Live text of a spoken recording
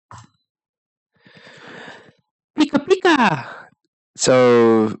Yeah.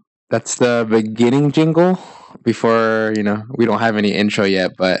 So that's the beginning jingle. Before we don't have any intro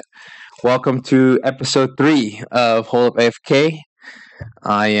yet, but welcome to episode 3 of Hold Up AFK.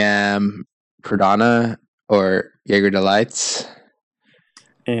 I am Pradana or Jaeger Delights.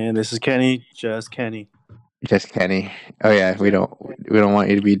 And this is Kenny, just Kenny. Just Kenny. Oh yeah, we don't want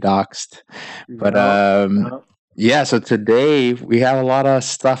you to be doxxed. But No. yeah, so today we have a lot of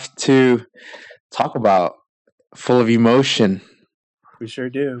stuff to talk about, full of emotion. We sure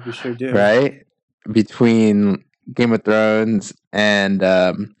do. Right? Between Game of Thrones and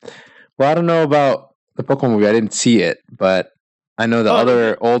I don't know about the Pokemon movie. I didn't see it, but I know the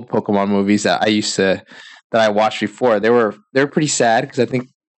other old Pokemon movies that I watched before. They were pretty sad because I think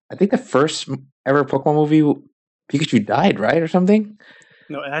the first ever Pokemon movie, Pikachu died, right, or something.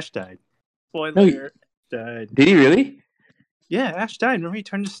 No, Ash died. Spoiler. No, died. Did he really? Yeah, Ash died. Remember he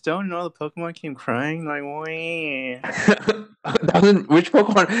turned to stone and all the Pokemon came crying like, "Wah." Which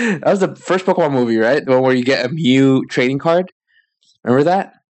Pokemon? That was the first Pokemon movie, right? The one where you get a Mew trading card. Remember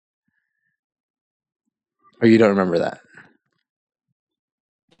that? Or you don't remember that?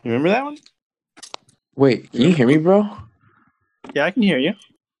 You remember that one? Wait, can you hear me, bro? Yeah, I can hear you.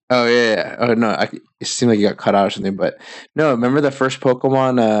 Oh yeah. Oh no, it seemed like you got cut out or something. But no, remember the first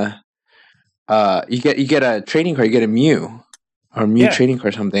Pokemon? You get a trading card. You get a Mew or Mew trading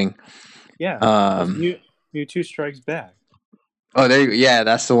card or something. Yeah. Mewtwo Strikes Back. Oh, there you go. Yeah,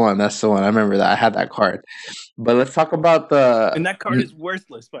 that's the one. I remember that. I had that card. But let's talk about the. And that card is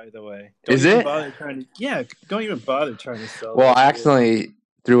worthless, by the way. Don't even bother trying to sell. Well, I accidentally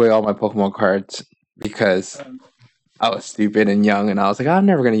threw away all my Pokemon cards because I was stupid and young, and I was like, I'm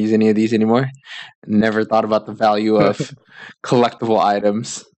never going to use any of these anymore. Never thought about the value of collectible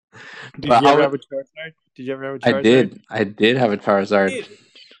items. Did you ever have a Charizard? I did have a Charizard.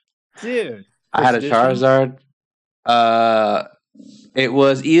 Dude. I had a Charizard. It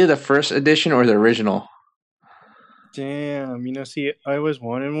was either the first edition or the original. Damn, see, I always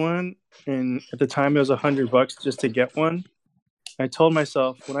wanted one, and at the time it was $100 just to get one. I told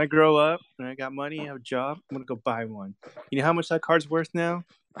myself, when I grow up and I got money, I have a job, I'm gonna go buy one. You know how much that card's worth now?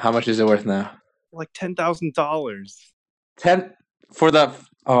 How much is it worth now? Like $10,000. 10 for the?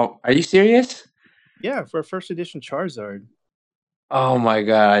 Oh, are you serious? Yeah, for a first edition Charizard. Oh my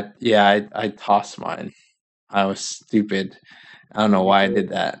god! Yeah, I tossed mine. I was stupid. I don't know why I did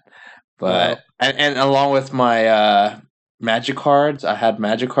that, but and along with my magic cards, I had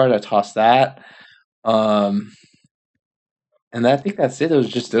magic cards. I tossed that, and I think that's it. It was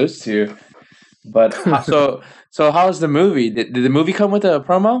just those two. But so how's the movie? Did the movie come with a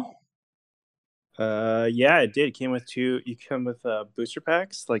promo? Yeah, it did. It came with two. You come with booster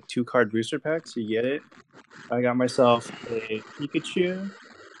packs, like 2-card booster packs. You get it. I got myself a Pikachu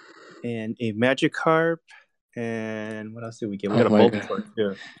and a Magikarp. And what else did we get? We got a Bulbasaur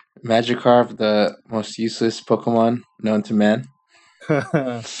too. Magikarp, the most useless Pokemon known to man. but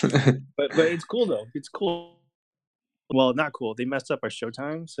it's cool though. It's cool. Well, not cool. They messed up our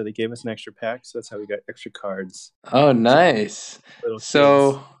showtime, so they gave us an extra pack. So that's how we got extra cards. Oh, nice.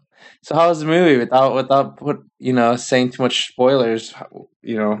 So how was the movie? Without saying too much spoilers, tell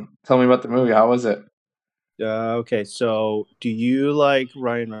me about the movie. How was it? Okay, so do you like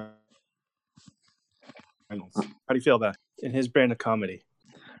Ryan Reynolds? How do you feel about it in his brand of comedy?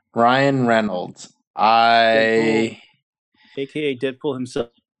 Ryan Reynolds. AKA Deadpool himself.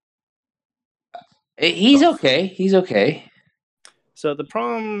 He's okay. So the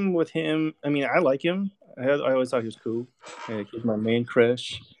problem with him, I mean, I like him. I always thought he was cool. He's my main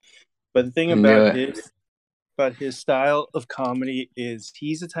crush. But the thing about his style of comedy is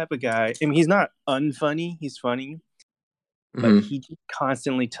he's the type of guy. I mean, he's not unfunny. He's funny. But he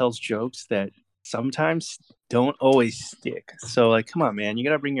constantly tells jokes that sometimes don't always stick. So, like, come on, man. You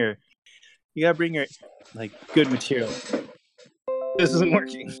gotta bring your like good material. This isn't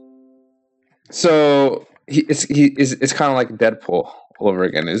working. So it's kind of like Deadpool all over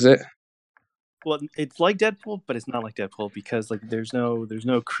again, is it? Well, it's like Deadpool, but it's not like Deadpool because like there's no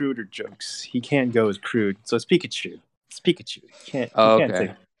cruder jokes. He can't go as crude. So it's Pikachu. You can't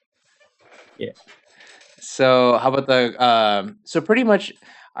say. Yeah. So how about the so pretty much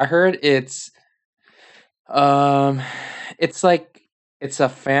I heard it's like it's a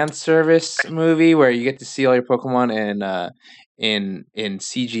fan service movie where you get to see all your Pokemon in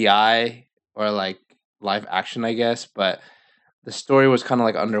CGI or like live action, I guess, but the story was kind of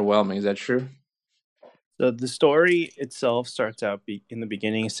like underwhelming. Is that true? So the story itself starts out in the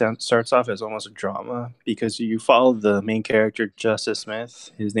beginning. It starts off as almost a drama because you follow the main character, Justice Smith.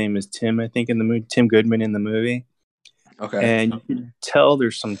 His name is Tim, I think, in the movie. Tim Goodman in the movie. Okay. And you can tell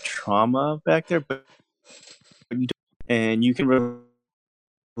there's some trauma back there, but you don't. and you can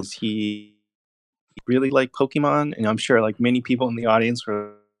realize he really like Pokemon, and I'm sure like many people in the audience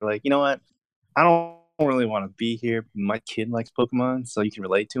were like, you know what, I don't really want to be here. My kid likes Pokemon, so you can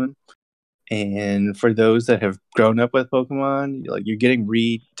relate to him. And for those that have grown up with Pokemon, like you're getting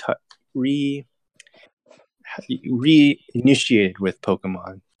reinitiated with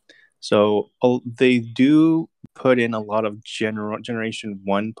Pokemon. So they do put in a lot of Generation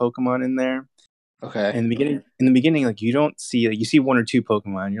 1 Pokemon in there. Okay. In the beginning, like you don't see, like you see one or two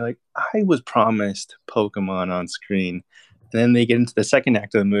Pokemon, you're like, I was promised Pokemon on screen. And then they get into the second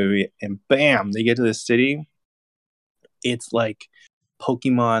act of the movie, and bam, they get to the city. It's like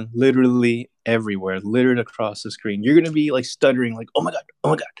Pokemon literally everywhere, littered across the screen. You're gonna be like stuttering, like, oh my god,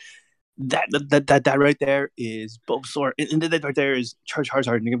 that right there is Bulbasaur, and that right there is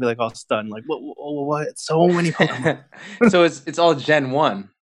Charizard, and you're gonna be like all stunned, like what? So many Pokemon. So it's all Gen 1.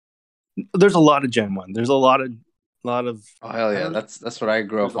 There's a lot of Gen 1. There's a lot of Oh hell yeah, that's what I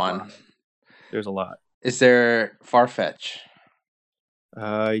grew up on. There's a lot. Is there Farfetch?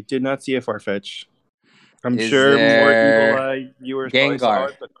 I did not see a Farfetch. I'm Is sure more there Evil-Eye viewers probably saw Gengar?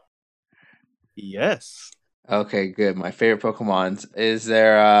 it, but yes. Okay, good. My favorite Pokemons. Is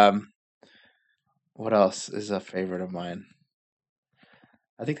there what else is a favorite of mine?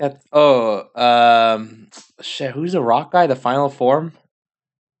 I think that's shit, who's the rock guy? The final form?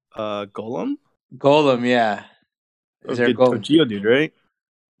 Golem? Golem, yeah. Is there Golem? Geodude, right?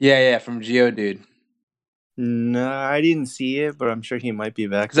 Yeah, from Geodude. No, I didn't see it, but I'm sure he might be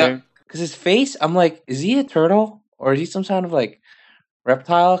back there. Because his face, I'm like, is he a turtle? Or is he some kind of like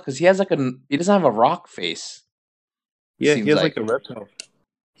reptile? Because he has like he doesn't have a rock face. Yeah, he has like a reptile.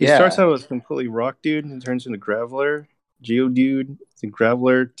 He starts out as completely rock dude and turns into Graveler, Geodude, to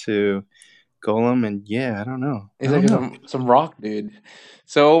Graveler to Golem, and yeah, I don't know. He's like some rock dude.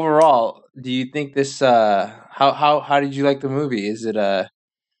 So overall, do you think this how did you like the movie? Is it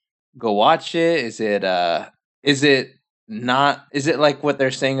go watch it? Is it not, is it like what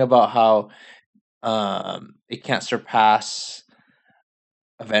they're saying about how it can't surpass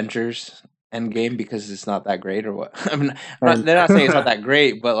Avengers Endgame because it's not that great, or what? I mean, they're not saying it's not that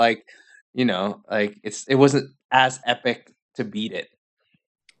great, but like, you know, like it wasn't as epic to beat it.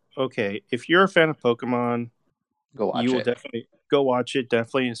 Okay, if you're a fan of Pokemon, go watch it. You will definitely go watch it.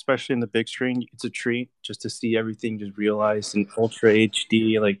 Definitely, especially in the big screen, it's a treat just to see everything just realized in Ultra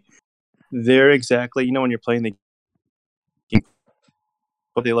HD. Like they're exactly, you know, when you're playing the game,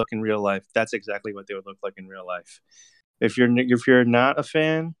 what they look in real life. That's exactly what they would look like in real life. If you're not a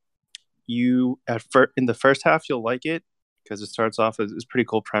fan, you in the first half you'll like it because it starts off as a pretty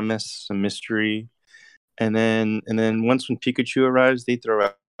cool premise, a mystery, and then once when Pikachu arrives, they throw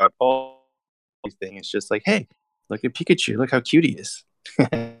out all thing. It's just like, hey, look at Pikachu, look how cute he is.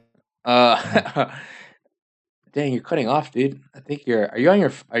 Dang, you're cutting off, dude. I think are you on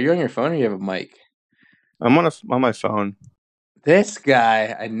your phone, or you have a mic? I'm on my phone. This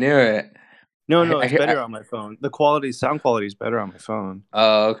guy, I knew it. No, it's better on my phone. The sound quality is better on my phone.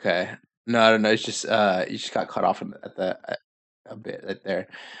 Oh, okay. No, I don't know. It's just you just got cut off a bit right there.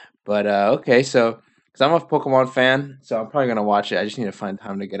 But okay, so because I'm a Pokemon fan, so I'm probably gonna watch it. I just need to find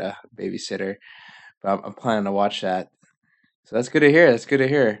time to get a babysitter, but I'm planning to watch that. So that's good to hear. That's good to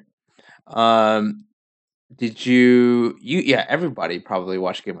hear. Did you yeah, everybody probably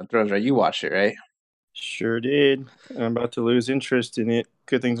watched Game of Thrones, right? You watched it, right? Sure did. I'm about to lose interest in it.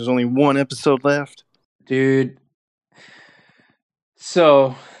 Good thing there's only one episode left. Dude.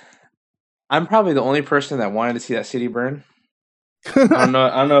 So I'm probably the only person that wanted to see that city burn. I don't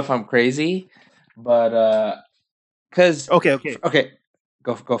know if I'm crazy, but because okay,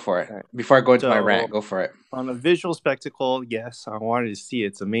 go for it. Right. Before I go into my rant, go for it. On a visual spectacle, yes, I wanted to see it.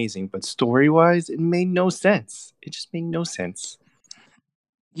 It's amazing, but story-wise, it made no sense. It just made no sense.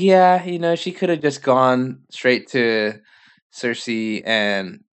 Yeah, you know, she could have just gone straight to Cersei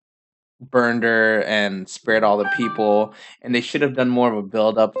and burned her and spared all the people, and they should have done more of a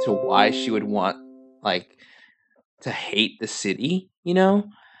build up to why she would want like to hate the city, you know.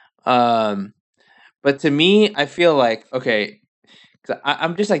 But to me, I feel like, okay, cause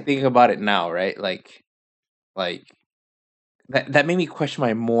I'm just like thinking about it now, right? Like that made me question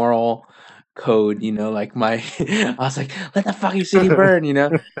my moral code, you know, like I was like, let the fucking city burn, you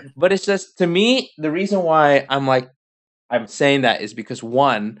know. But it's just, to me, the reason why I'm saying that is because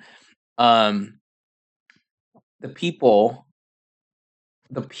one, the people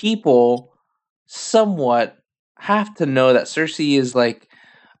somewhat have to know that Cersei is like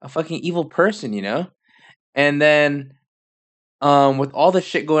a fucking evil person, you know? And then with all the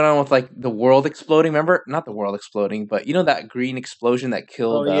shit going on with like the world exploding, remember? Not the world exploding, but you know that green explosion that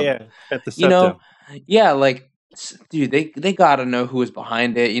killed yeah, at the Septum. You know, yeah, like dude, they gotta know who was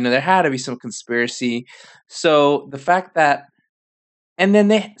behind it. You know, there had to be some conspiracy. So the fact that, and then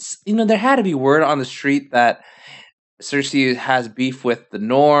there had to be word on the street that Cersei has beef with the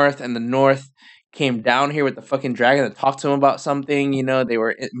North, and the North came down here with the fucking dragon to talk to him about something. You know, they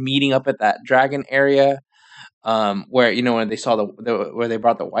were meeting up at that dragon area, where when they saw where they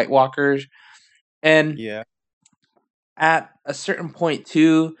brought the White Walkers, and yeah, at a certain point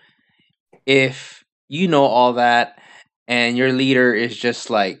too, if you know all that, and your leader is just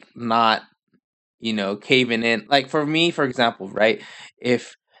like not, caving in. Like for me, for example, right?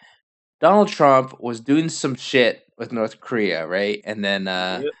 If Donald Trump was doing some shit with North Korea, right?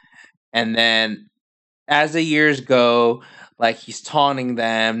 yep. And then as the years go, like he's taunting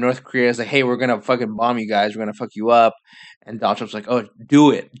them. North Korea's like, "Hey, we're gonna fucking bomb you guys. We're gonna fuck you up." And Donald Trump's like, "Oh,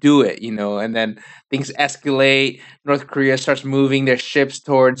 do it," And then things escalate. North Korea starts moving their ships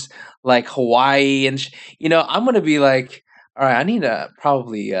towards like Hawaii, and I'm gonna be like, "All right, I need to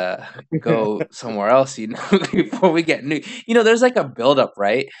probably go somewhere else," before we get new. There's like a buildup,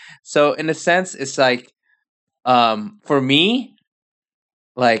 right? So in a sense, it's like, for me,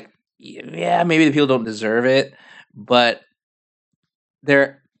 like, yeah, maybe the people don't deserve it, but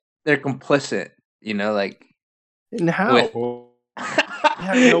they're complicit, like And with how? They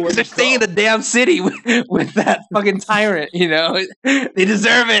have nowhere because they're to staying in go. the damn city with that fucking tyrant. They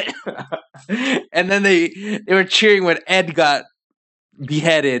deserve it. And then they were cheering when Ed got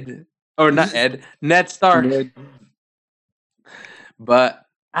beheaded, or not Ed, Ned Stark. But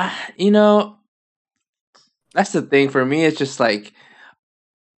that's the thing for me. It's just like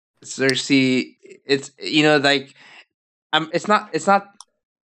Cersei. It's like it's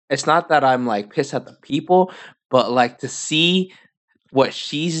not that I'm like pissed at the people, but like to see what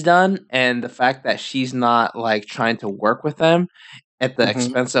she's done and the fact that she's not like trying to work with them at the Mhm.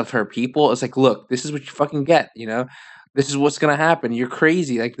 expense of her people. It's like, look, this is what you fucking get, This is what's gonna happen. You're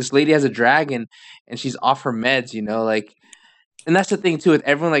crazy. Like this lady has a dragon and she's off her meds, like, and that's the thing too with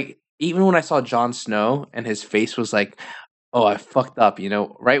everyone. Like even when I saw Jon Snow and his face was like, oh, I fucked up,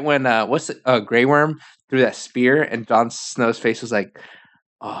 right when Grey Worm threw that spear and Jon Snow's face was like,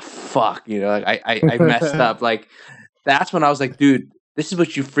 oh fuck, like I messed up. Like that's when I was like, dude, this is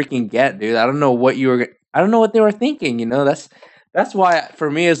what you freaking get, dude. I don't know what they were thinking. That's why for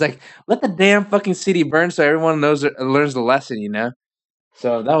me it's like, let the damn fucking city burn so everyone learns the lesson.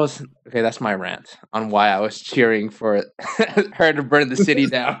 So that was okay. That's my rant on why I was cheering for her to burn the city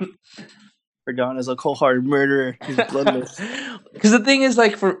down. Don is a cold-hearted murderer. He's bloodless. Because the thing is,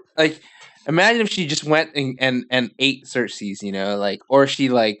 like, imagine if she just went and ate Cersei's, like, or she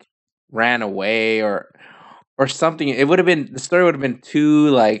like ran away or something. It would have been, the story would have been too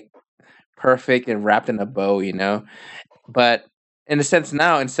like perfect and wrapped in a bow, But in a sense,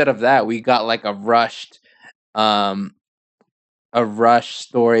 now instead of that, we got like um a rush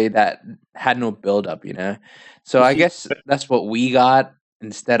story that had no build up, So I guess that's what we got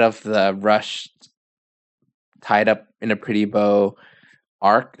instead of the rushed, tied up in a pretty bow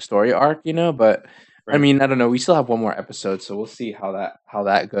story arc, But I Right. mean, I don't know. We still have one more episode, so we'll see how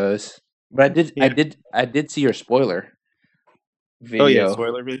that goes. But I did see your spoiler Oh yeah, video.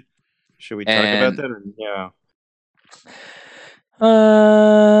 spoiler video. Should we talk about that? Or, yeah.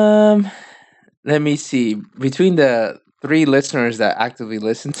 Let me see. Between the 3 listeners that actively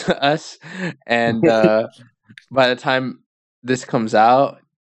listen to us, and by the time this comes out,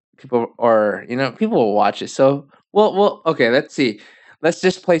 people will watch it. So we'll okay. Let's see. Let's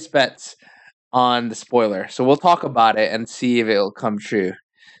just place bets on the spoiler. So we'll talk about it and see if it'll come true.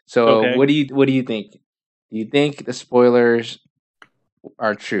 So Okay. what do you think? Do you think the spoilers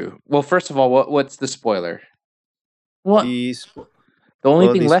are true? Well, first of all, what's the spoiler? What? The only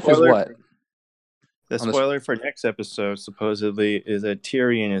thing left is what? The spoiler for next episode supposedly is that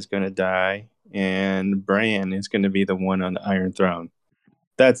Tyrion is going to die and Bran is going to be the one on the Iron Throne.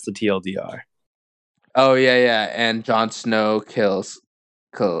 That's the TLDR. Oh yeah, and Jon Snow kills.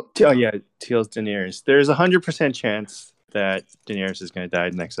 Oh yeah, kills Daenerys. There's 100% chance that Daenerys is going to die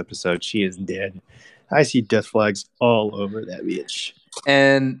in the next episode. She is dead. I see death flags all over that bitch.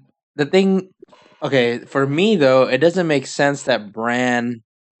 And the thing, okay, for me though, it doesn't make sense that Bran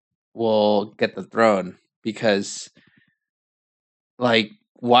will get the throne because, like,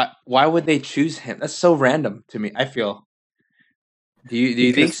 why would they choose him? That's so random to me. I feel. Do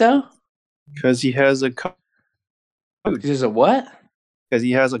you think so? Because he has a code. Because of what? Because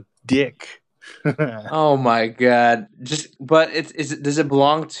he has a dick. Oh my god! But does it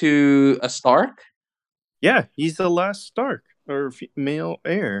belong to a Stark? Yeah, he's the last Stark or male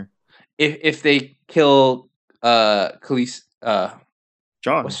heir. If they kill Khaleesi,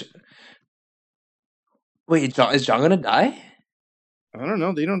 Jon. Wait, is Jon gonna die? I don't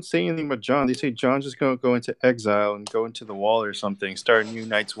know. They don't say anything about Jon. They say Jon's just gonna go into exile and go into the Wall or something. Start a new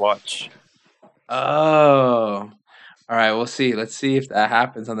Night's Watch. Oh, all right. We'll see. Let's see if that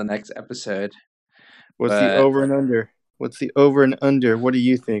happens on the next episode. What's the over and under? What's the over and under? What do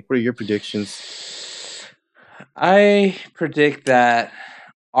you think? What are your predictions? I predict that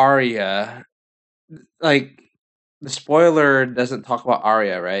Arya, like, the spoiler doesn't talk about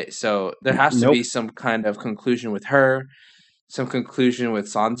Arya, right? So there has to be some kind of conclusion with her, some conclusion with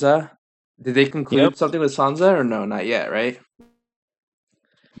Sansa. Did they conclude something with Sansa or no? Not yet, right?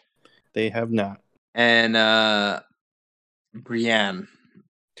 They have not. And Brienne,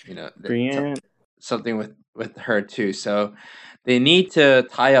 Brienne, something with her too. So they need to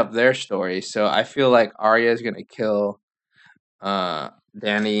tie up their story. So I feel like Arya is gonna kill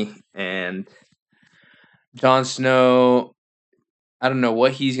Dany, and Jon Snow. I don't know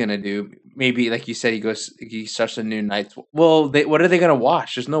what he's gonna do. Maybe, like you said, he starts a new Night's. Well, what are they gonna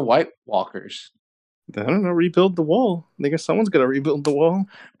watch? There's no White Walkers. I don't know. Rebuild the wall. I guess someone's gonna rebuild the wall.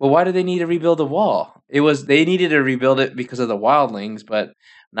 Well, why do they need to rebuild the wall? They needed to rebuild it because of the wildlings, but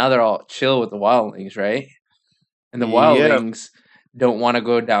now they're all chill with the wildlings, right? And the wildlings don't want to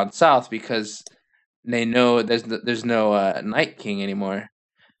go down south because they know there's no Night King anymore.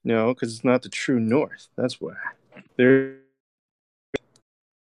 No, because it's not the true North. That's why. They're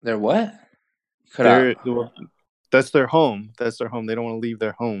what? That's their home. That's their home. They don't want to leave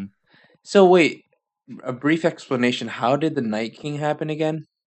their home. So wait, a brief explanation. How did the Night King happen again?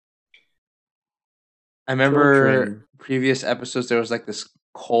 I remember previous episodes there was like this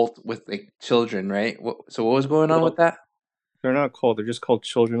cult with like children, right? So what was going on with that? They're not called. They're just called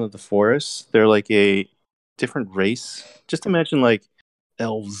Children of the Forest. They're like a different race. Just imagine like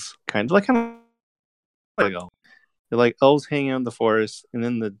elves, kind of like they're like elves hanging out in the forest, and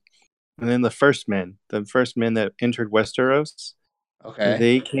then the first men that entered Westeros. Okay.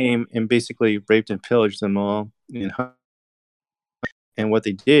 They came and basically raped and pillaged them all. And what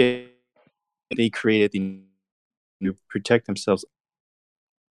they did, they created to protect themselves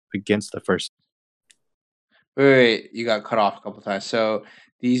against the first. Wait, you got cut off a couple times. So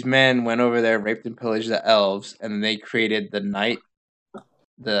these men went over there, raped and pillaged the elves, and then they created the Night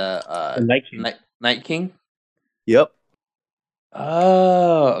King. Yep.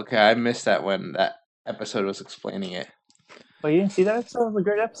 Oh, okay. I missed that when that episode was explaining it. Oh, you didn't see that episode? It was a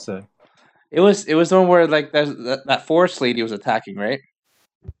great episode. It was the one where like that forest lady was attacking, right?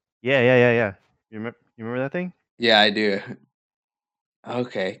 Yeah. You remember that thing? Yeah, I do.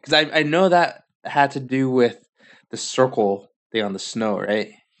 Okay, because I know that had to do with the circle thing on the snow,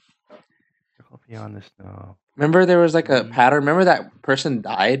 right? Circle beyond the snow. Remember there was like a pattern. Remember that person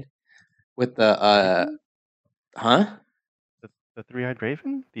died with the huh? The three-eyed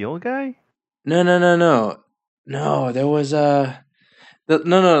raven, the old guy. No. There was like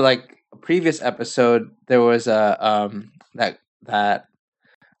a previous episode. There was that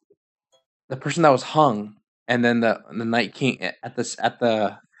the person that was hung, and then the Night King at the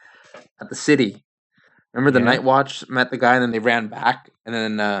city. Remember the Night Watch met the guy, and then they ran back, and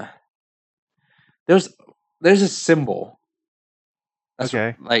then there's a symbol. That's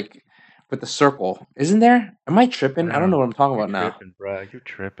okay. Like with the circle, isn't there? Am I tripping? I don't know what I'm talking about now. You're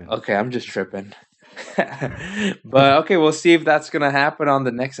tripping. Okay, I'm just tripping. But okay, we'll see if that's gonna happen on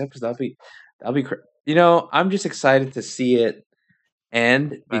the next episode. That'll be I'm just excited to see it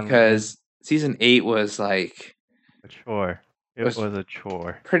end because season 8 was like a chore. It was a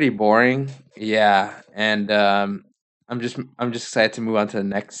chore. Pretty boring, yeah. And I'm just excited to move on to the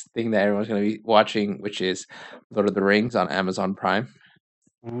next thing that everyone's gonna be watching, which is Lord of the Rings on Amazon Prime.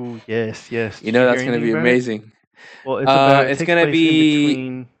 Ooh, yes. That's gonna be amazing. Well, it's gonna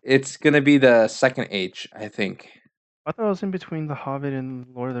be the Second Age, I think. I thought it was in between The Hobbit and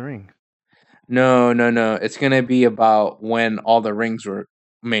Lord of the Rings. No. It's gonna be about when all the rings were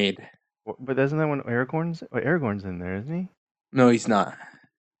made. But isn't that when Aragorn's in there, isn't he? No, he's not.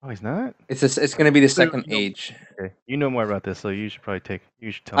 Oh, he's not? It's gonna be the Second Age. Okay. You know more about this, so you should probably tell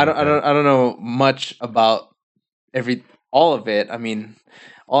me. I don't know much about all of it. I mean,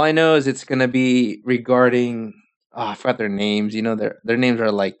 all I know is it's gonna be regarding I forgot their names. Their names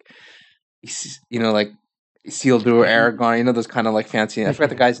are like like Isildur, Aragorn, those kind of like fancy. I forgot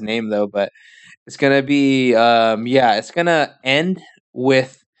the guy's name though, but it's gonna be it's gonna end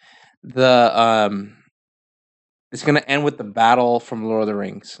with it's gonna end with the battle from Lord of the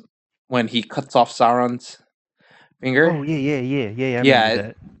Rings when he cuts off Sauron's finger. Oh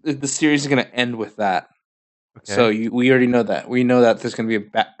yeah. The series is gonna end with that. Okay. So we already know that. We know that there's gonna be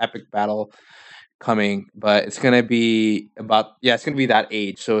a epic battle, coming, but it's gonna be it's gonna be that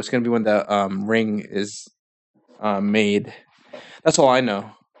age. So it's gonna be when the ring is made. That's all I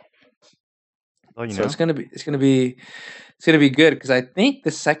know. Oh, you So know? it's gonna be good because I think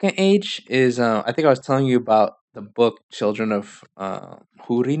the second age is I think I was telling you about the book Children of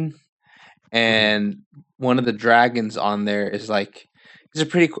Hurin, and one of the dragons on there is like he's a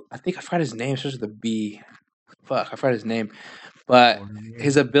pretty cool, I think I forgot his name, starts with a B. Fuck, I forgot his name. But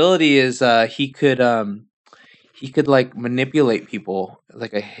his ability is he could like manipulate people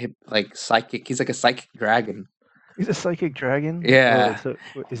like like psychic. He's like a psychic dragon. He's a psychic dragon? Yeah. So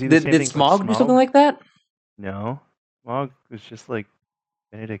is he the same Did thing Smaug do something like that? No. Smaug was just like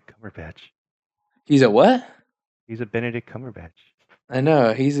Benedict Cumberbatch. He's a what? He's a Benedict Cumberbatch. I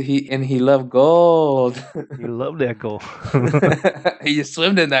know. He loved gold. He loved that gold. He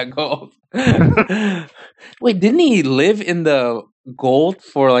swam in that gold. Wait, didn't he live in the gold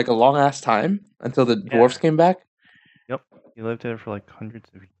for like a long ass time until the dwarves came back? Yep. He lived there for like hundreds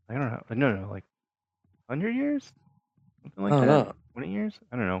of I don't know. No, like 100 years? Something like that. Know. 20 years?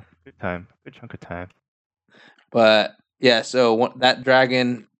 I don't know. Good time. Good chunk of time. But yeah, so that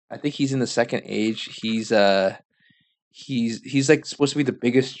dragon, I think he's in the second age. He's like supposed to be the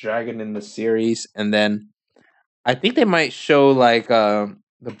biggest dragon in the series, and then I think they might show like the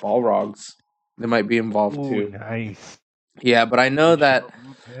Balrogs. They might be involved too. Nice. Yeah, but I know that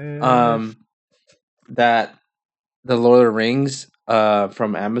that the Lord of the Rings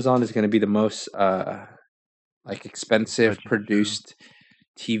from Amazon is going to be the most like expensive produced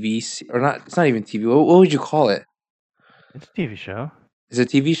TV or not. It's not even TV. What would you call it? It's a TV show. Is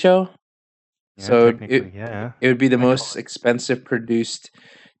it a TV show? Yeah, so it would be the most expensive produced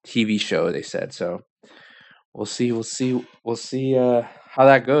TV show, they said. So we'll see how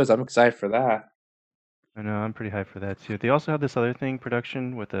that goes. I'm excited for that. I know, I'm pretty hyped for that too. They also have this other thing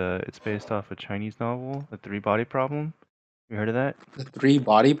production with it's based off a Chinese novel, The Three Body Problem. You heard of that? The Three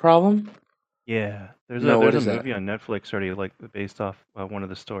Body Problem? Yeah, there's a movie on Netflix already like based off one of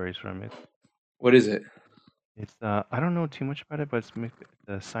the stories from it. What is it? It's I don't know too much about it, but it's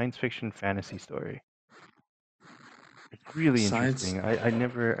a science fiction fantasy story. It's really interesting. I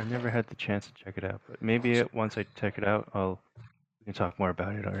never had the chance to check it out, but maybe once I check it out, we can talk more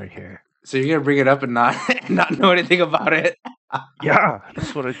about it right here. So you're gonna bring it up and not know anything about it? Yeah,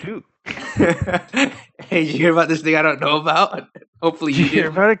 that's what I do. Hey, did you hear about this thing I don't know about? Hopefully you hear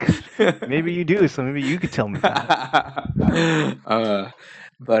about it. Maybe you do, so maybe you could tell me about it.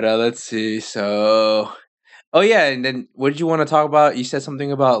 But let's see. So, oh yeah, and then what did you want to talk about? You said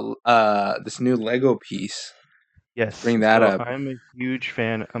something about this new Lego piece. Yes, bring that up. I'm a huge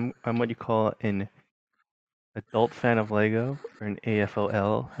fan. I'm what you call an adult fan of Lego, or an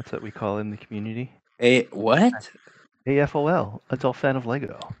AFOL. That's what we call it in the community. What? AFOL, adult fan of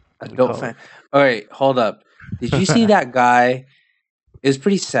Lego. Adult fan. All right, hold up. Did you see that guy? It was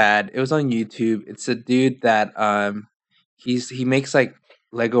pretty sad. It was on YouTube. It's a dude that he makes like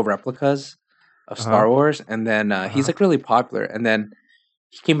Lego replicas of Star Wars, and then he's like really popular. And then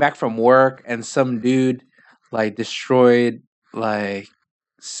he came back from work, and some dude like destroyed like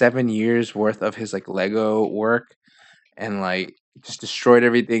 7 years worth of his like Lego work, and like just destroyed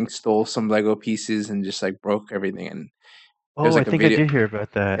everything, stole some Lego pieces, and just like broke everything. And I think I did hear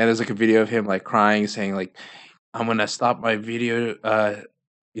about that. And there's like a video of him like crying, saying like, "I'm gonna stop my video, my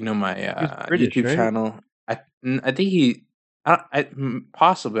British, YouTube channel." I think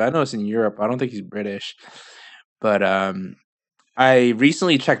possibly, I know it's in Europe. I don't think he's British, but I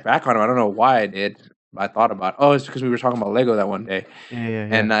recently checked back on him. I don't know why I did. I thought about it's because we were talking about Lego that one day.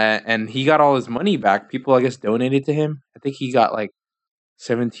 Yeah. And he got all his money back. People, I guess, donated to him. I think he got like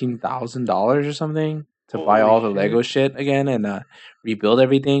 $17,000 or something to buy all the Lego shit again and rebuild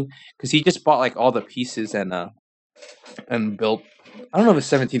everything. Because he just bought like all the pieces and built. I don't know if it's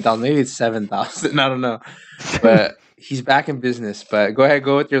 17,000. Maybe it's 7,000. I don't know. But he's back in business. But go ahead,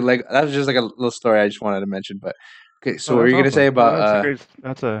 go with your Lego. That was just like a little story I just wanted to mention. But okay, so what were you gonna say about?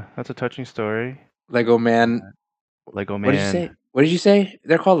 That's a touching story. Lego Man. Lego Man. What did you say? What did you say?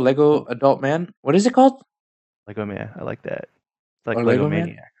 They're called Lego Adult Man. What is it called? Lego Man. I like that. It's like Lego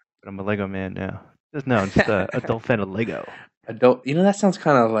Maniac, but I'm a Lego Man now. I'm just an adult fan of Lego. Adult. That sounds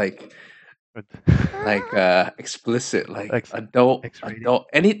kind of like explicit, like adult. X-rated. Adult.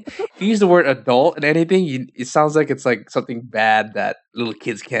 If you use the word adult in anything, it sounds like it's like something bad that little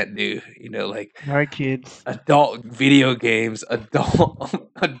kids can't do. Like all right, kids. Adult video games, adult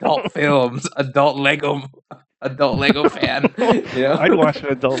films, adult Lego fan. I'd watch an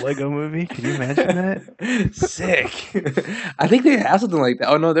adult Lego movie. Can you imagine that? Sick. I think they have something like that.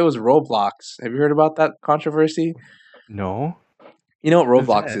 Oh no, there was Roblox. Have you heard about that controversy? No. You know what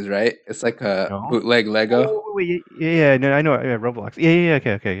Roblox is, right? It's like a bootleg Lego. Oh, yeah, no, I know. Yeah, Roblox. Yeah.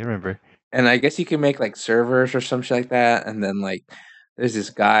 Okay, I remember. And I guess you can make like servers or some shit like that, and then like there's this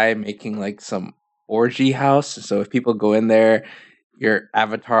guy making like some orgy house. So if people go in there, your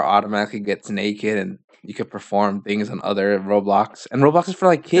avatar automatically gets naked, and you can perform things on other Roblox. And Roblox is for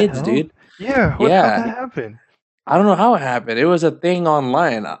like kids, dude. Yeah. How'd that happen? I don't know how it happened. It was a thing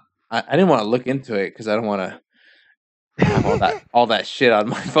online. I didn't want to look into it because I don't want to have all that shit on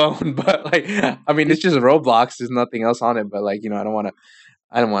my phone. But like, I mean, it's just Roblox. There's nothing else on it. But like, I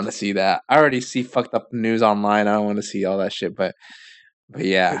don't want to see that. I already see fucked up news online. I don't want to see all that shit. But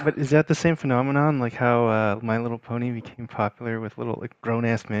yeah. But is that the same phenomenon? Like how My Little Pony became popular with little like grown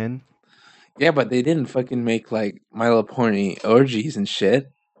ass men? Yeah, but they didn't fucking make like My Little Pony orgies and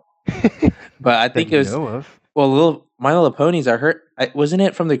shit. But I think it was well, My Little Ponies are hurt. Wasn't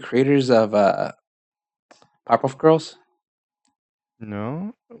it from the creators of Powerpuff Girls?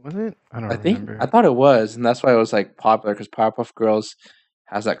 No, was it? I don't remember. I thought it was, and that's why it was like popular because Powerpuff Girls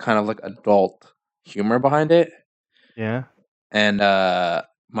has that kind of like adult humor behind it. Yeah. And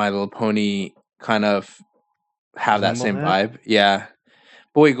My Little Pony kind of have that same vibe. Yeah.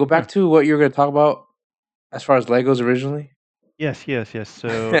 But wait, go back to what you were going to talk about as far as Legos originally. Yes.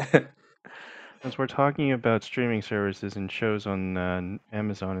 So, since we're talking about streaming services and shows on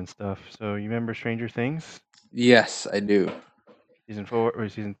Amazon and stuff, so you remember Stranger Things? Yes, I do. Season 4 or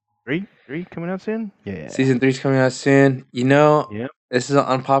season 3 coming out soon? Yeah. Season 3 is coming out soon. This is an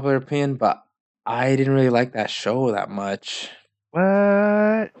unpopular opinion, but I didn't really like that show that much.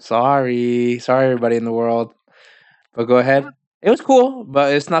 What? Sorry, everybody in the world. But go ahead. It was cool,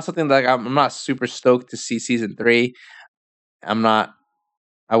 but it's not something that I'm not super stoked to see season 3. I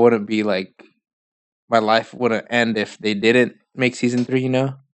wouldn't be like, my life wouldn't end if they didn't make season 3,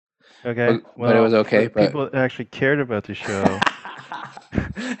 Okay. But it was okay. But people that actually cared about the show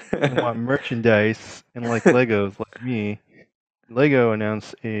and want merchandise and like Legos like me, Lego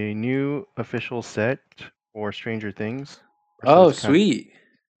announced a new official set for Stranger Things. Oh, sweet.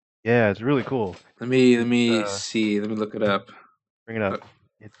 Yeah, it's really cool. Let me see. Let me look it up. Bring it up.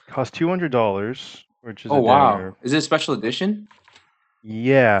 It costs $200, which is wow. Is it a special edition?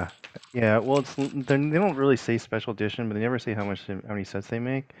 Yeah. Well, they don't really say special edition, but they never say how many sets they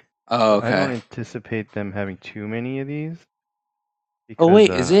make. Oh, okay. I don't anticipate them having too many of these. Because, oh wait,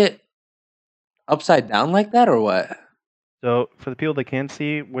 is it upside down like that or what? So for the people that can't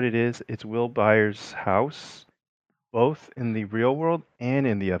see what it is, it's Will Byers' house, both in the real world and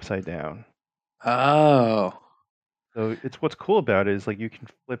in the upside down. Oh. So what's cool about it is like you can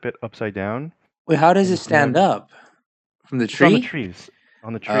flip it upside down. Wait, how does it stand up? From the tree? On the trees.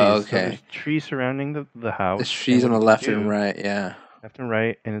 On the trees. Oh, okay. So there's trees surrounding the house. There's trees on the left and right, yeah. Left and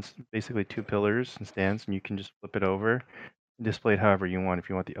right, and it's basically 2 pillars and stands, and you can just flip it over, display it however you want. If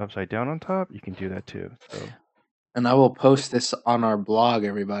you want the upside down on top, you can do that too. So. And I will post this on our blog,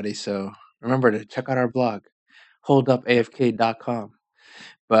 everybody. So remember to check out our blog, holdupafk.com.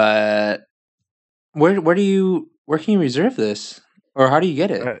 But where can you reserve this, or how do you get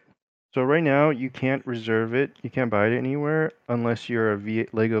it? So right now you can't reserve it. You can't buy it anywhere unless you're a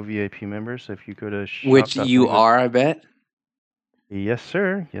Lego VIP member. So if you go to shop. Which you are, I bet. Yes,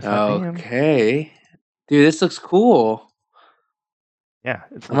 sir. Yes, I am. Okay, dude, this looks cool. Yeah,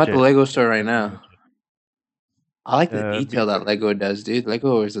 it's. I'm at the Lego store right now. I like the detail that Lego does, dude. Lego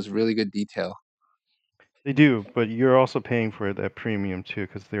always does really good detail. They do, but you're also paying for that premium too,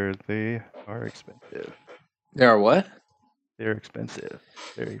 because they are expensive. They are what? They're expensive.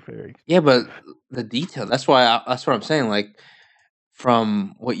 Very, very expensive. Yeah, but the detail, that's what I'm saying. Like,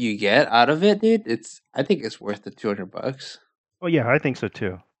 from what you get out of it, dude, I think it's worth the $200. Oh yeah, I think so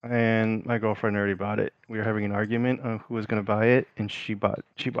too. And my girlfriend already bought it. We were having an argument on who was gonna buy it, and she bought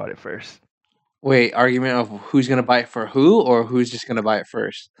it first. Wait, argument of who's gonna buy it for who, or who's just gonna buy it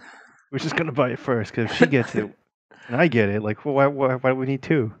first? Who's just gonna buy it first? Because she gets it, and I get it. Like, well, why do we need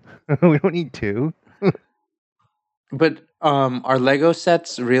 2? We don't need 2. But are Lego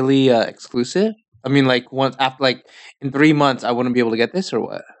sets really exclusive? I mean, like in 3 months, I wouldn't be able to get this, or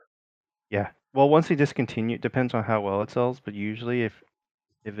what? Yeah. Well, once they discontinue, it depends on how well it sells. But usually, if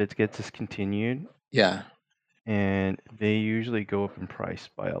it gets discontinued, yeah, and they usually go up in price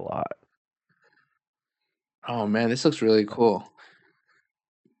by a lot. Oh man, this looks really cool.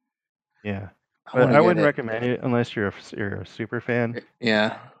 Yeah, but I wouldn't recommend it unless you're a super fan.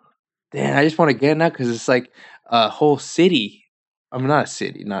 Yeah. Damn, I just want to get it now because it's like a whole city. I'm not a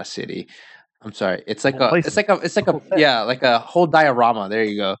city. I'm sorry. It's like like a whole diorama. There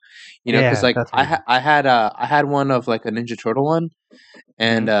you go. Because like I had one of like a Ninja Turtle one,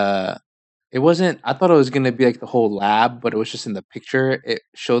 and it wasn't. I thought it was gonna be like the whole lab, but it was just in the picture. It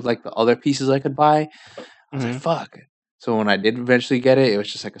showed like the other pieces I could buy. I was like, fuck. So when I did eventually get it, it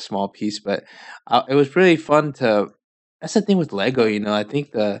was just like a small piece, but it was really fun to. That's the thing with Lego, you know. I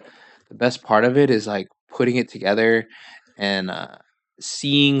think the best part of it is like putting it together and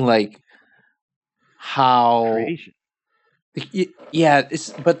seeing like how Creation. yeah,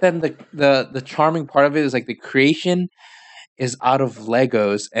 but then the charming part of it is like the creation is out of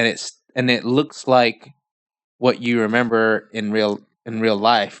Legos and it looks like what you remember in real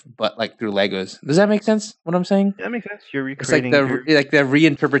life, but like through Legos. Does that make sense? What I'm saying? That makes sense. You're It's like recreating. the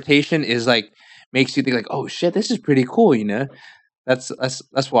reinterpretation is like makes you think like, oh shit, this is pretty cool. You know, that's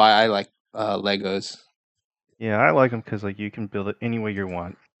why I like Legos. Yeah, I like them because like you can build it any way you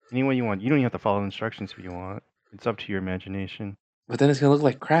want. Any way you want. You don't even have to follow instructions if you want. It's up to your imagination. But then it's gonna look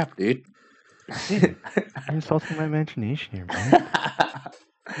like crap, dude. Dude, you're insulting my imagination here, man.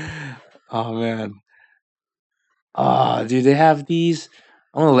 Oh man. Oh, dude, they have these.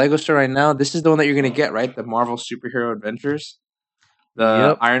 I'm on the Lego store right now. This is the one that you're gonna get, right? The Marvel Superhero Adventures.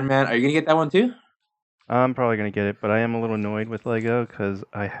 The Iron Man. Are you gonna get that one too? I'm probably gonna get it, but I am a little annoyed with Lego because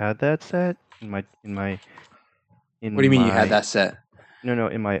I had that set in my. What do you mean you had that set? No,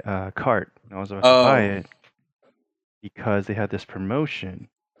 in my cart. I was about to buy it because they had this promotion.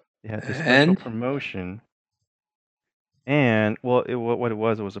 They had this special promotion, and well, what it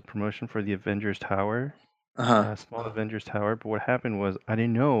was a promotion for the Avengers Tower, small Avengers Tower. But what happened was I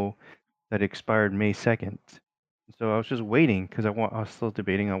didn't know that it expired May 2nd, so I was just waiting because I was still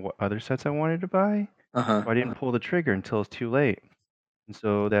debating on what other sets I wanted to buy. So I didn't pull the trigger until it's too late, and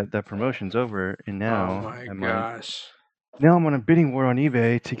so that promotion's over, and now now I'm on a bidding war on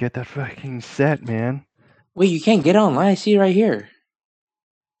eBay to get that fucking set, man. Wait, you can't get it online. I see it right here.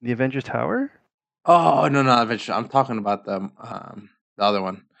 The Avengers Tower? Oh no, Avengers. I'm talking about the other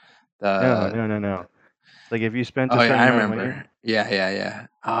one. No. Like if you spent. Oh yeah, I remember. Yeah.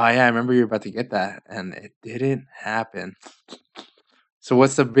 Oh yeah, I remember you were about to get that, and it didn't happen. So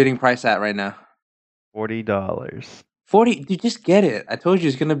what's the bidding price at right now? $40. 40? Dude, just get it. I told you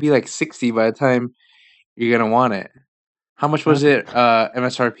it's gonna be like 60 by the time you're gonna want it. How much was it?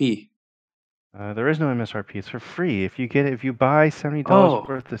 MSRP? There is no MSRP. It's for free. If you buy $70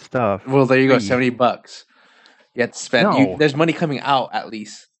 worth of stuff. Well, there you go. $70. You have to spend. No. There's money coming out at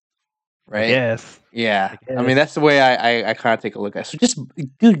least, right? Yes. Yeah. I mean, that's the way I kind of take a look at it. So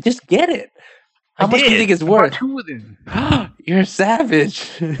just get it. How much do you think it's worth? 2 of them. You're a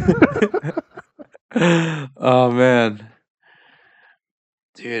savage. Oh man,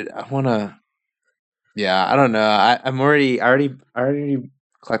 dude, I wanna. Yeah, I don't know. I'm already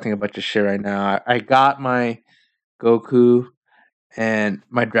collecting a bunch of shit right now. I got my Goku and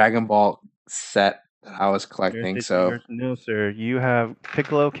my Dragon Ball set that I was collecting. So no, sir. You have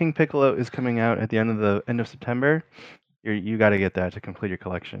Piccolo. King Piccolo is coming out at the end of September. You got to get that to complete your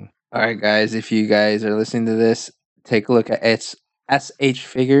collection. All right, guys. If you guys are listening to this, take a look at it's SH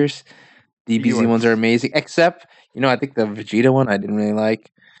Figures. DBZ ones are amazing, except I think the Vegeta one I didn't really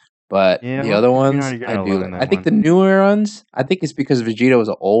like, but the other ones I do like. I think the newer ones, I think it's because Vegeta was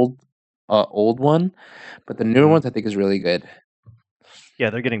an old one, but the newer ones I think is really good.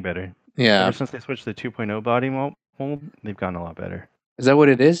 Yeah, they're getting better. Yeah, ever since they switched to the 2.0 body mold, they've gotten a lot better. Is that what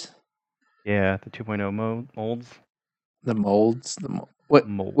it is? Yeah, the 2.0 molds. The molds.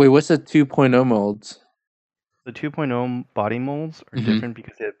 Wait, what's the 2.0 molds? The 2.0 body molds are different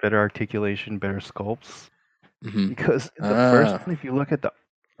because they have better articulation, better sculpts. Because the first one, if you look at the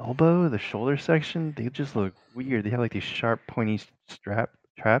elbow, the shoulder section, they just look weird. They have like these sharp, pointy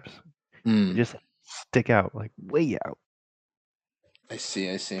traps. They just stick out, like way out. I see.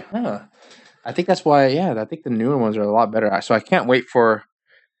 Huh. I think that's why, I think the newer ones are a lot better. So I can't wait for...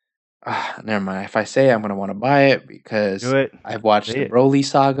 never mind. If I say I'm going to want to buy it because I've watched the Broly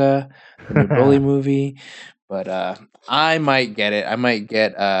saga, the new Broly movie. But I might get it. I might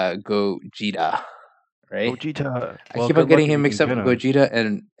get Gogeta, right? Gogeta. I keep on getting him mixed up with Gogeta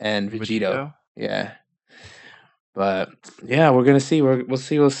and Vegito. Yeah. But yeah, we're gonna see. We'll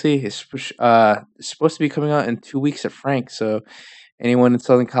see. It's supposed to be coming out in 2 weeks at Frank. So anyone in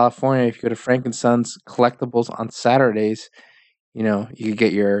Southern California, if you go to Frank and Sons Collectibles on Saturdays, you could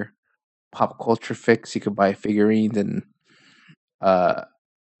get your pop culture fix. You could buy figurines and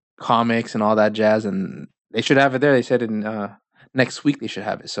comics and all that jazz, and they should have it there. They said in next week they should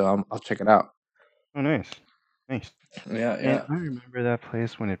have it, so I'll check it out. Oh, nice. Yeah. And I remember that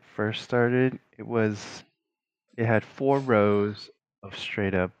place when it first started. It had 4 rows of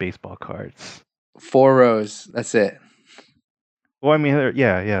straight up baseball cards. 4 rows. That's it. Well, I mean,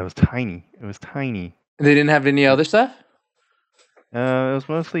 yeah, it was tiny. They didn't have any other stuff? It was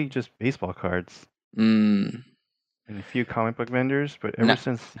mostly just baseball cards Mm. and a few comic book vendors, but ever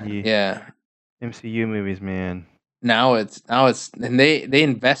since the MCU movies, man. Now it's and they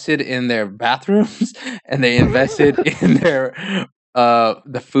invested in their bathrooms and they invested in their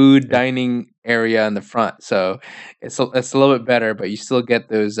the food dining area in the front. So it's a little bit better, but you still get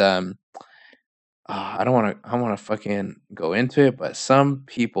those I don't want to fucking go into it, but some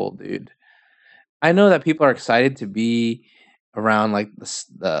people, dude. I know that people are excited to be around like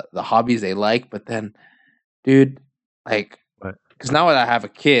the hobbies they like, but then dude, like cuz now that I have a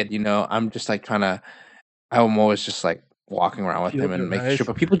kid, you know, I'm just like I'm always just like walking around with him and making sure,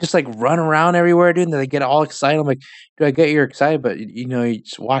 but people just like run around everywhere, dude, and they get all excited. I'm like, dude, I get you're excited, but you know, you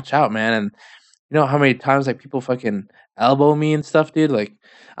just watch out, man. And you know how many times like people fucking elbow me and stuff, dude? Like,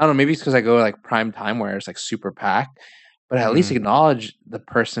 I don't know, maybe it's because I go like prime time where it's like super packed, but at least acknowledge the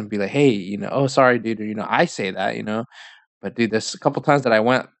person, be like, hey, you know, oh sorry, dude, or you know, I say that, you know. But dude, there's a couple times that I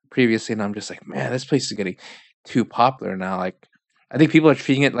went previously and I'm just like, man, this place is getting too popular now. Like, I think people are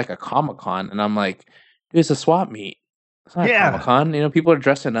treating it like a Comic-Con, and I'm like, dude, it's a swap meet. It's not a Comic-Con. You know, people are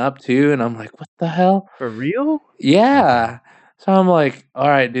dressing up too, and I'm like, what the hell? For real? Yeah. So I'm like, all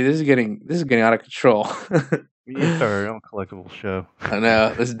right, dude, this is getting out of control. We need to start our own collectible show. I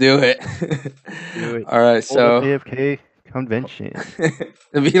know. Let's do it. Do it. All right, so AFK convention.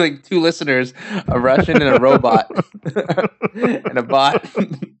 It'll be like 2 listeners, a Russian and a robot, and a bot.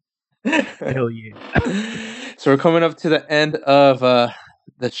 Hell yeah! So we're coming up to the end of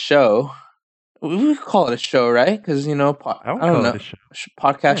the show. We call it a show, right? Because you know, I don't know,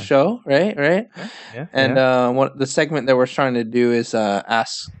 podcast show, right? Yeah. And what the segment that we're trying to do is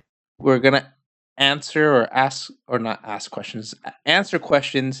ask. We're gonna answer answer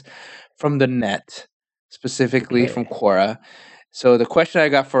questions from the net, specifically from Quora. So the question I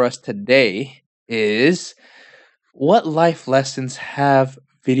got for us today is, what life lessons have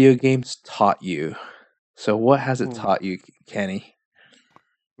video games taught you? So what has it taught you, Kenny?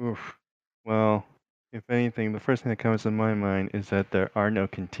 Oof. Well, if anything, the first thing that comes to my mind is that there are no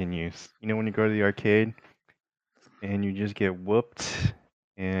continues. You know, when you go to the arcade and you just get whooped,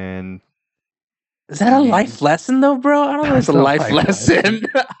 and is that a life lesson though, bro? I don't know if it's a life lesson.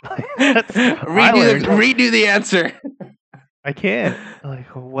 redo the answer. I can't. Like,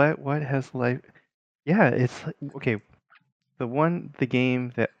 what has life? Yeah, it's like, okay. The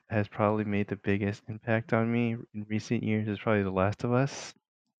game that has probably made the biggest impact on me in recent years is probably The Last of Us,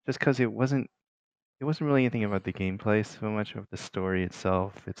 just because it wasn't really anything about the gameplay so much of the story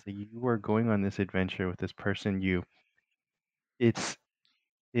itself. It's that you are going on this adventure with this person. It's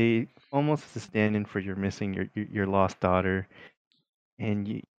almost a stand-in for your missing your lost daughter,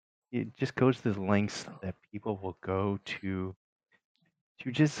 and it just goes to the lengths that people will go to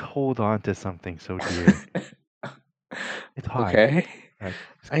just hold on to something so dear. It's hard. Okay.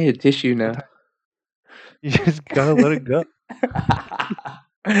 I need a tissue now. You just gotta let it go.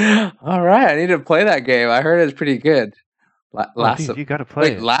 All right, I need to play that game. I heard it's pretty good. You gotta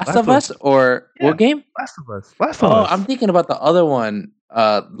play it. Last of Us or what game? Last of Us. Oh, I'm thinking about the other one.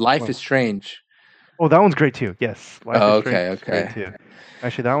 Life is Strange. Oh, that one's great too. Yes. Okay. Great too.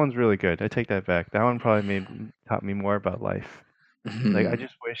 Actually, that one's really good. I take that back. That one probably taught me more about life. Like, I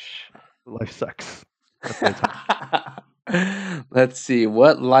just wish life sucks. Let's see.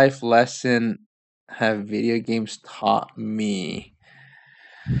 What life lesson have video games taught me?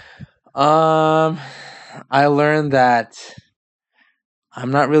 I learned that I'm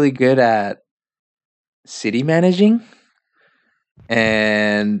not really good at city managing,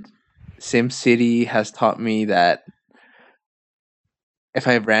 and SimCity has taught me that if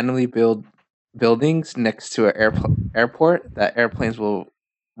I randomly build buildings next to an airport, that airplanes will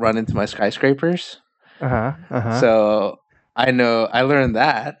run into my skyscrapers. So I learned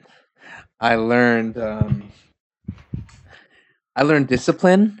that. I learned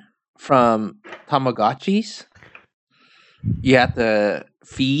discipline from Tamagotchis. You have to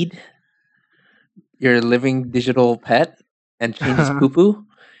feed your living digital pet and change its poo-poo,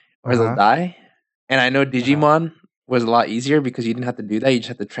 or they'll die. And I know Digimon was a lot easier because you didn't have to do that. You just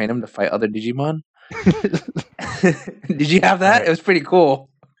had to train them to fight other Digimon. Did you have that? Right. It was pretty cool.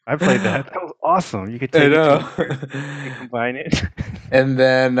 I played that. That was awesome. You could take it and combine it. And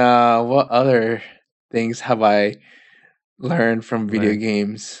then what other things have I learned from video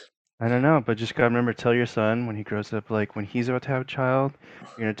games? I don't know, but just gotta remember, tell your son when he grows up, like when he's about to have a child,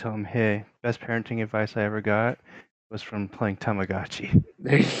 you're gonna tell him, hey, best parenting advice I ever got was from playing Tamagotchi.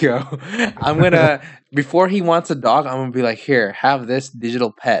 There you go. I'm gonna, before he wants a dog, I'm gonna be like, here, have this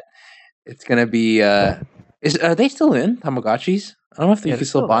digital pet. It's gonna be are they still in Tamagotchis? I don't know if you can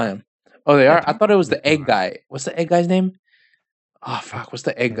still buy them. Oh, they are? I thought it was the egg guy. What's the egg guy's name? Oh fuck! What's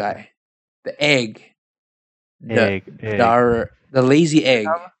the egg guy? The egg. Egg. The lazy egg.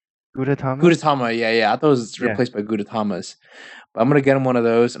 Gudetama? Gudetama, yeah. I thought it was replaced by Gudetamas. But I'm gonna get him one of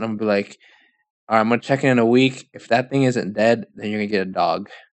those, and I'm gonna be like, all right, I'm gonna check in a week. If that thing isn't dead, then you're gonna get a dog.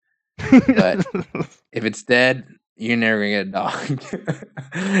 But if it's dead, you're never gonna get a dog.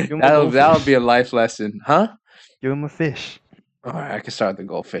 That'll be a life lesson, huh? Give him a fish. All right, I can start with the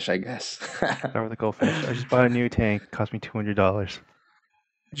goldfish, I guess. Start with the goldfish. I just bought a new tank. It cost me $200.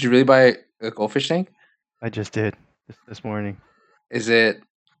 Did you really buy a goldfish tank? I just did this morning. Is it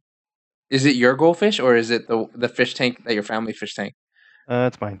your goldfish, or is it the fish tank that your family fish tank?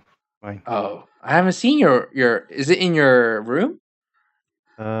 It's mine. Oh, I haven't seen your. Is it in your room?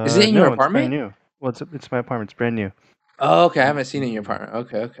 Is it in your apartment? It's brand new. Well, it's my apartment. It's brand new. Oh, okay. I haven't seen it in your apartment.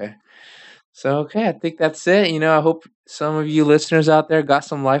 Okay. So, I think that's it. I hope some of you listeners out there got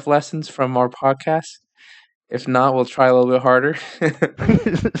some life lessons from our podcast. If not, we'll try a little bit harder.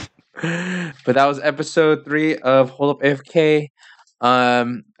 But that was episode 3 of Hold Up AFK.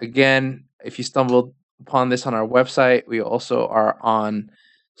 Again, if you stumbled upon this on our website, we also are on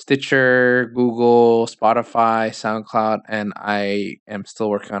Stitcher, Google, Spotify, SoundCloud, and I am still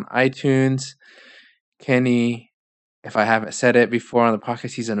working on iTunes. Kenny, if I haven't said it before on the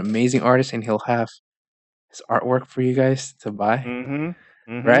podcast, he's an amazing artist, and he'll have his artwork for you guys to buy.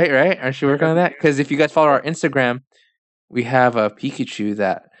 Mm-hmm. Right? Aren't you working on that? Because if you guys follow our Instagram, we have a Pikachu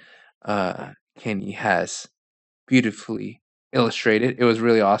that Kenny has beautifully illustrated. It was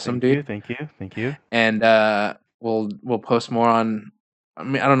really awesome, dude. Thank you. And we'll post more on. I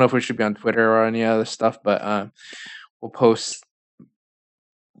mean, I don't know if we should be on Twitter or any other stuff, but we'll post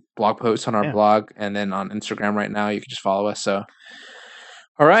blog posts on our blog, and then on Instagram right now. You can just follow us. So,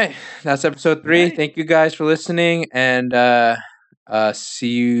 all right, that's episode 3. Right. Thank you guys for listening, and see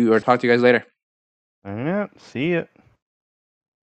you or talk to you guys later. All right, see ya.